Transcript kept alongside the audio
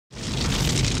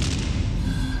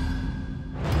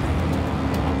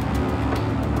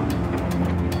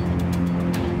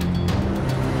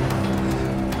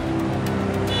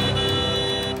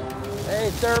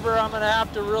Thurber, I'm gonna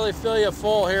have to really fill you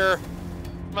full here.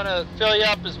 I'm gonna fill you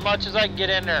up as much as I can get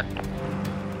in there.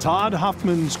 Todd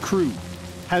Hoffman's crew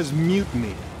has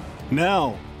mutinied.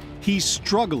 Now, he's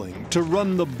struggling to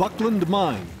run the Buckland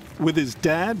mine with his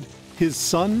dad, his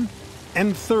son,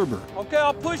 and Thurber. Okay,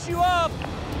 I'll push you up.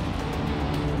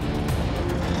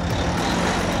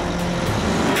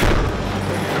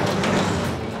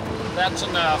 That's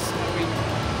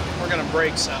enough. We're gonna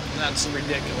break something. That's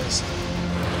ridiculous.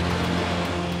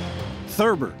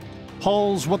 Thurber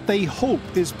hauls what they hope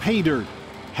is pay dirt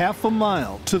half a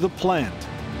mile to the plant.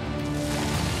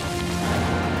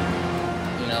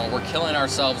 You know, we're killing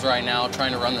ourselves right now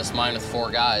trying to run this mine with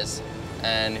 4 guys.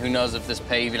 And who knows if this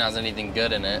pay even has anything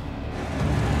good in it.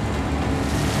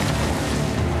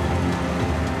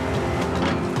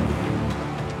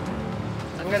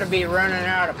 I'm gonna be running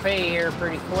out of pay here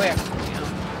pretty quick. You know,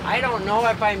 I don't know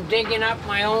if I'm digging up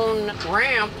my own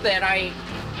ramp that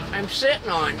I'm sitting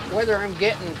on, whether I'm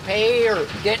getting pay or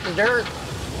getting dirt.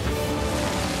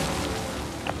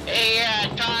 Hey,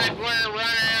 Todd, we're running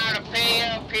out of pay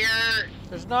up here.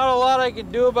 There's not a lot I can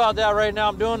do about that right now.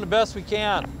 I'm doing the best we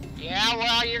can. Yeah,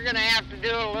 well, you're gonna have to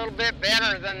do a little bit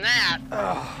better than that.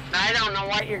 I don't know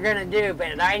what you're gonna do,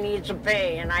 but I need some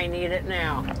pay, and I need it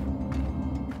now.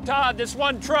 Todd, this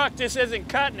one truck just isn't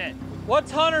cutting it.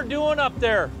 What's Hunter doing up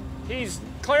there? He's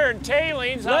clearing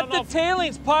tailings. Let the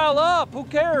tailings pile up. Who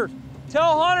cares?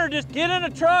 Tell Hunter just get in a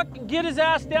truck and get his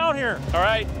ass down here. All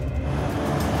right.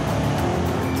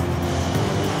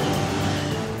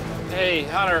 Hey,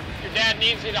 Hunter, your dad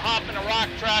needs you to hop in a rock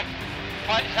truck,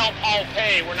 help haul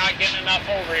pay. We're not getting enough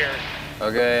over here.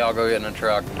 Okay, I'll go get in a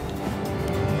truck.